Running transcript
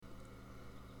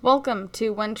Welcome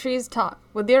to When Trees Talk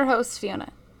with your host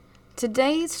Fiona.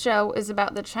 Today's show is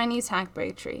about the Chinese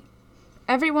hackberry tree.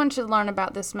 Everyone should learn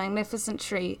about this magnificent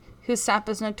tree whose sap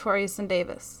is notorious in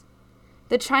Davis.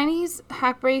 The Chinese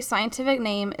hackberry scientific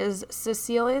name is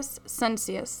Caecilius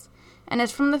sinensis and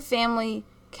is from the family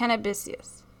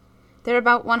Cannabiceae. There are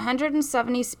about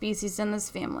 170 species in this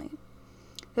family.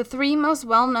 The three most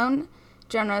well-known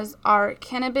genera are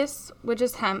Cannabis, which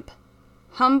is hemp,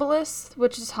 Humbolus,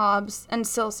 which is Hobbs, and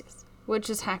Silesius, which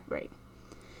is hackberry.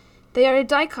 They are a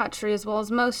dicot tree as well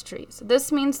as most trees.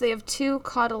 This means they have two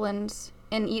cotyledons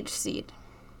in each seed.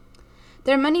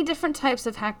 There are many different types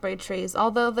of hackberry trees,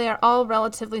 although they are all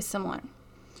relatively similar.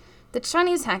 The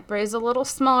Chinese hackberry is a little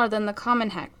smaller than the common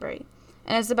hackberry,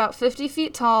 and is about 50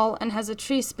 feet tall and has a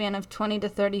tree span of 20 to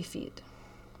 30 feet.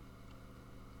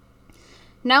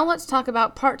 Now let's talk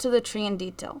about parts of the tree in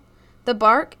detail. The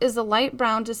bark is a light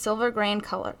brown to silver gray in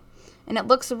color, and it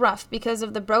looks rough because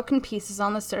of the broken pieces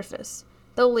on the surface.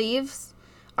 The leaves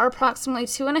are approximately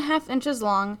 2.5 inches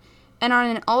long and are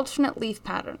in an alternate leaf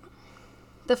pattern.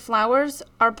 The flowers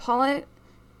are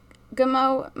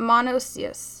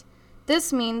polygamomonoecious.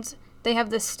 This means they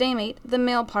have the stamate, the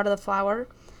male part of the flower,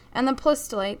 and the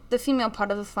pistillate, the female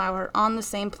part of the flower, on the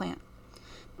same plant.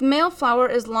 The male flower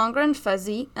is longer and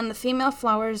fuzzy, and the female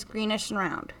flower is greenish and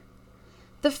round.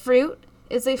 The fruit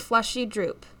is a fleshy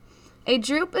drupe. A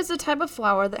drupe is a type of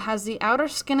flower that has the outer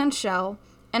skin and shell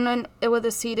and with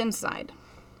a seed inside.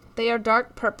 They are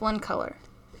dark purple in color.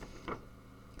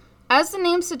 As the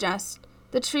name suggests,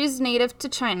 the tree is native to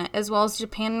China as well as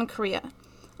Japan and Korea,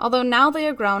 although now they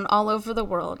are grown all over the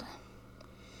world.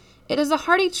 It is a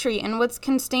hardy tree and which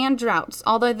can stand droughts,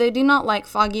 although they do not like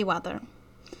foggy weather.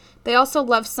 They also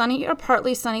love sunny or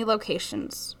partly sunny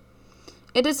locations.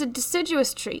 It is a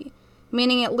deciduous tree,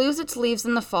 meaning it loses its leaves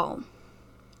in the fall.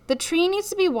 The tree needs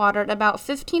to be watered about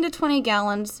 15 to 20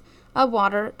 gallons of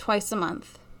water twice a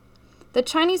month. The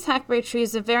Chinese hackberry tree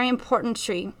is a very important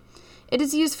tree. It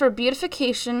is used for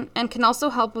beautification and can also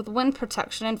help with wind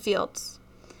protection in fields.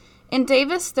 In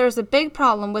Davis, there is a big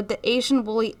problem with the Asian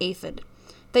woolly aphid.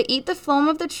 They eat the phloem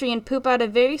of the tree and poop out a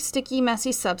very sticky,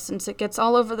 messy substance that gets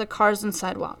all over the cars and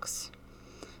sidewalks.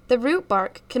 The root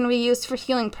bark can be used for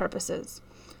healing purposes.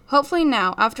 Hopefully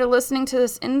now, after listening to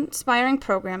this inspiring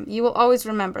program, you will always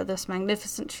remember this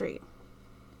magnificent tree.